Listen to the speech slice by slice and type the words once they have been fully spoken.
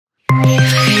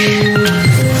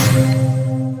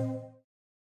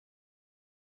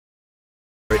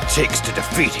takes to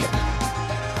defeat him.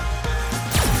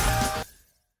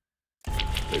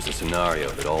 There's a scenario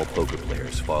that all poker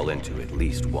players fall into at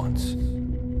least once.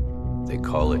 They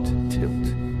call it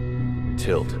tilt.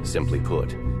 Tilt, simply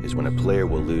put, is when a player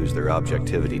will lose their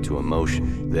objectivity to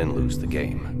emotion, then lose the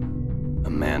game. A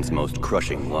man's most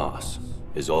crushing loss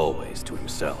is always to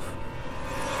himself.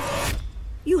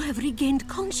 You have regained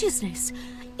consciousness.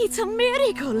 It's a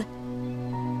miracle!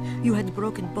 You had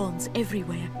broken bones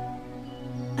everywhere.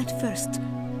 At first,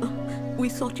 we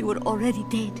thought you were already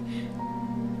dead.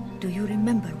 Do you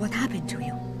remember what happened to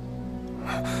you?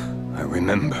 I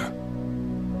remember.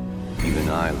 Even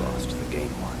I lost the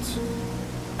game once.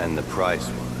 And the price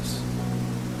was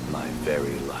my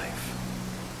very life.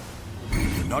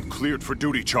 You're not cleared for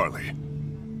duty, Charlie.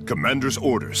 Commander's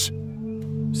orders.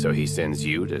 So he sends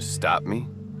you to stop me?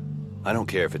 I don't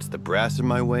care if it's the brass in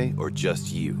my way or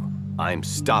just you. I'm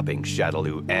stopping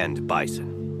Shadaloo and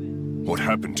Bison. What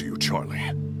happened to you, Charlie?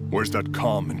 Where's that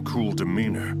calm and cool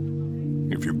demeanor?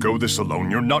 If you go this alone,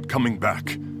 you're not coming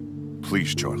back.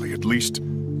 Please, Charlie, at least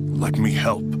let me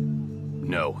help.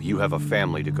 No, you have a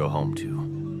family to go home to.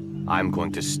 I'm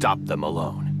going to stop them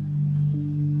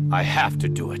alone. I have to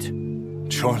do it.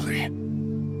 Charlie.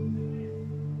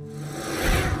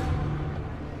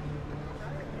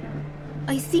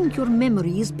 I think your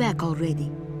memory is back already.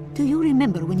 Do you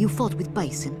remember when you fought with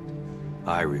Bison?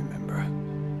 I remember.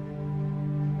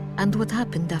 And what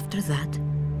happened after that?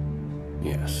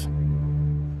 Yes.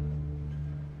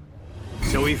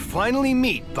 So we finally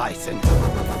meet, Bison.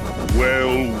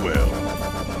 Well, well.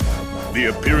 The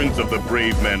appearance of the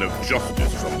brave man of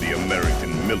justice from the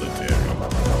American military.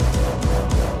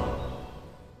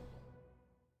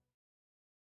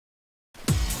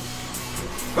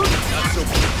 I'll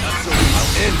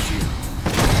end you.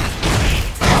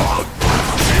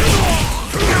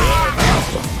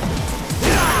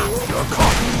 You're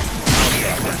caught.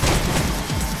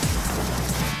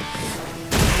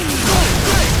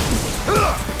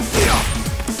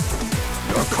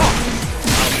 You're caught.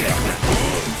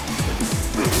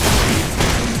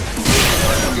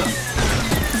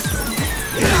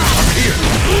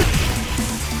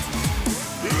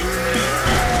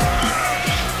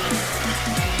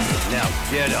 Now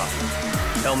get up.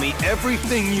 Tell me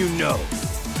everything you know.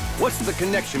 What's the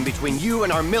connection between you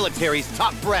and our military's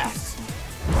top brass?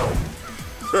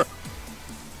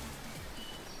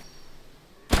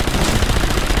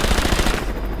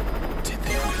 Did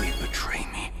they really betray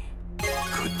me?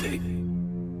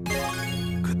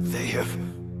 Could they have...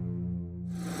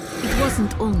 It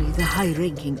wasn't only the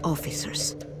high-ranking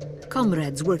officers.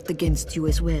 Comrades worked against you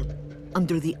as well,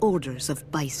 under the orders of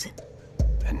Bison.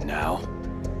 And now?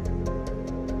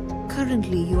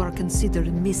 Currently, you are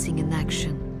considered missing in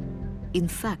action. In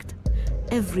fact,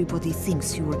 everybody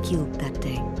thinks you were killed that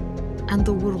day, and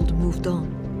the world moved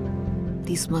on.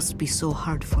 This must be so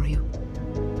hard for you.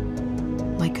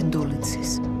 My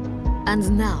condolences.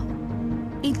 And now,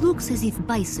 it looks as if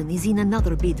Bison is in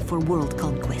another bid for world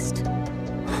conquest.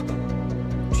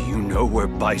 Do you know where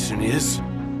Bison is?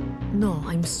 No,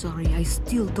 I'm sorry, I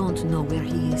still don't know where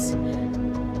he is.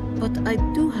 But I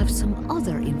do have some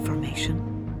other information.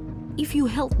 If you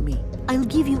help me, I'll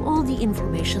give you all the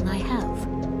information I have.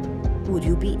 Would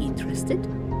you be interested?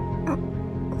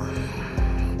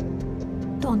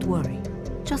 Don't worry.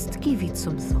 Just give it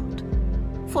some thought.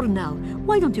 For now,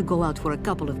 why don't you go out for a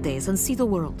couple of days and see the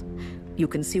world? You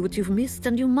can see what you've missed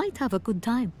and you might have a good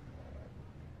time.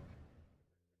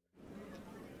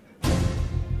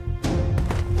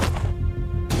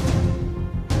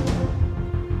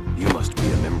 You must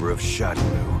be a member of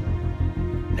Shadaloo.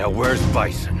 Now where's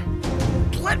Bison?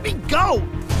 Let me go!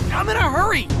 I'm in a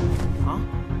hurry! Huh?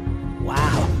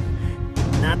 Wow.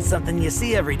 Not something you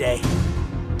see every day.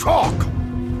 Talk!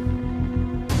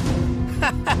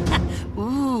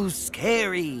 Ooh,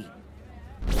 scary.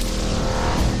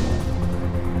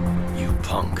 You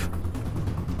punk.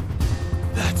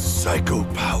 That's psycho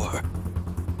power.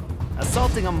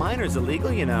 Assaulting a minor's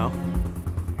illegal, you know.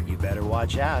 You better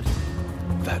watch out.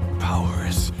 That power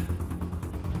is...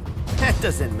 That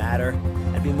doesn't matter.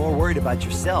 I'd be more worried about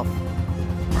yourself.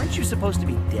 Aren't you supposed to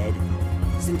be dead?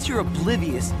 Since you're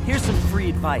oblivious, here's some free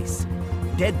advice.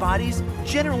 Dead bodies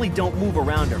generally don't move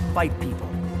around or fight people.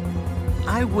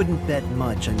 I wouldn't bet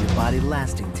much on your body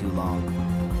lasting too long.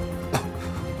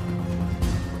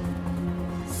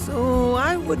 So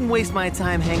I wouldn't waste my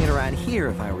time hanging around here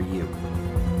if I were you.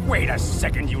 Wait a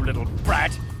second, you little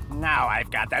brat. Now I've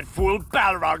got that fool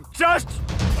Balrog just...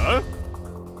 Huh?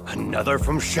 Another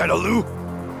from Shadaloo?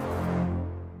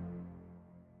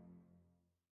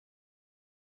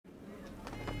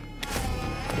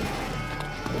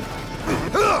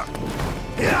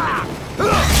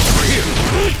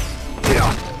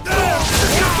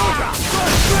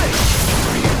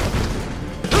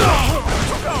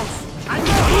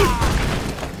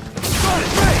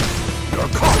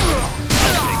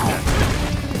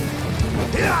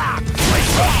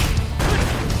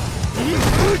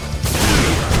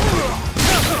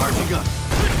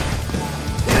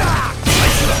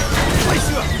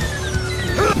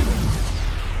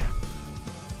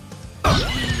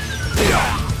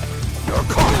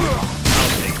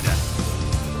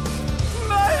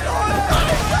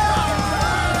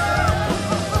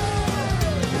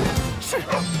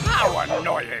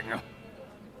 annoying.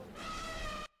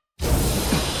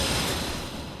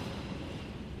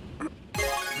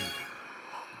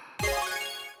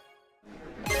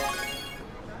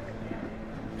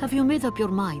 Have you made up your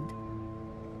mind?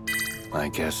 I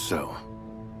guess so.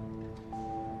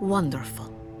 Wonderful.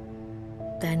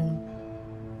 Then,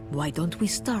 why don't we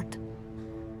start?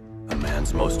 A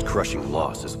man's most crushing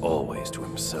loss is always to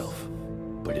himself.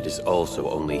 But it is also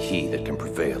only he that can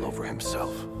prevail over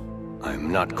himself.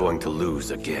 I'm not going to lose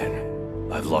again.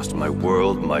 I've lost my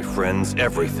world, my friends,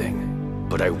 everything.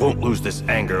 But I won't lose this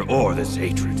anger or this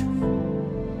hatred.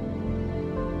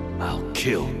 I'll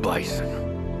kill Bison.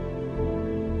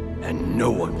 And no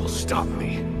one will stop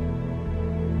me.